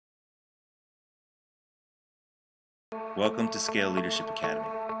Welcome to S.C.A.L.E Leadership Academy.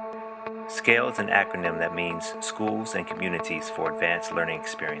 S.C.A.L.E is an acronym that means Schools and Communities for Advanced Learning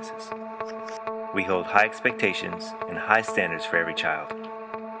Experiences. We hold high expectations and high standards for every child.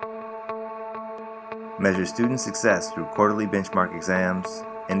 Measure student success through quarterly benchmark exams,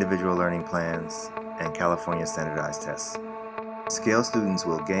 individual learning plans, and California standardized tests. S.C.A.L.E students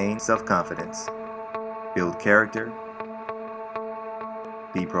will gain self-confidence, build character,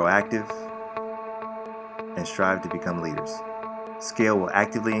 be proactive, and strive to become leaders. S.C.A.L.E will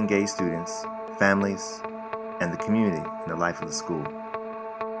actively engage students, families, and the community in the life of the school.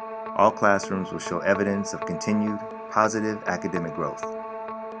 All classrooms will show evidence of continued positive academic growth.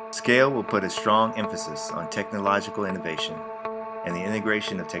 S.C.A.L.E will put a strong emphasis on technological innovation and the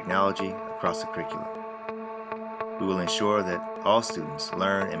integration of technology across the curriculum. We will ensure that all students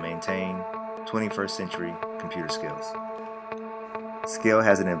learn and maintain 21st century computer skills. S.C.A.L.E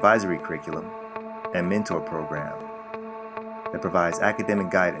has an advisory curriculum and mentor program that provides academic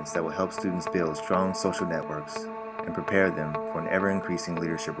guidance that will help students build strong social networks and prepare them for an ever-increasing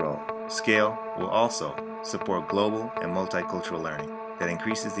leadership role. S.C.A.L.E will also support global and multicultural learning that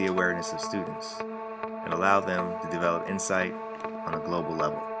increases the awareness of students and allow them to develop insight on a global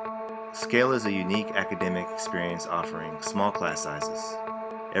level. S.C.A.L.E is a unique academic experience offering small class sizes.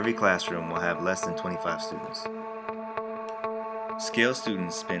 Every classroom will have less than 25 students. S.C.A.L.E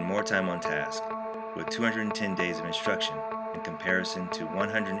students spend more time on task, with 210 days of instruction in comparison to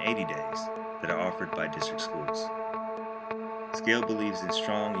 180 days that are offered by district schools. S.C.A.L.E believes in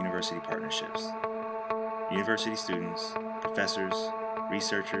strong university partnerships. University students, professors,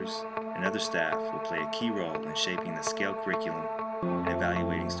 researchers, and other staff will play a key role in shaping the S.C.A.L.E curriculum and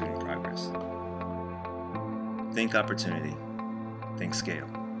evaluating student progress. Think opportunity. Think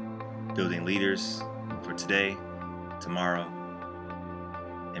S.C.A.L.E. Building leaders for today, tomorrow,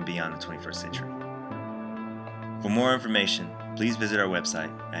 and beyond the 21st century. For more information, please visit our website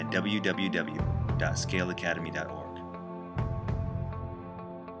at www.scaleacademy.org.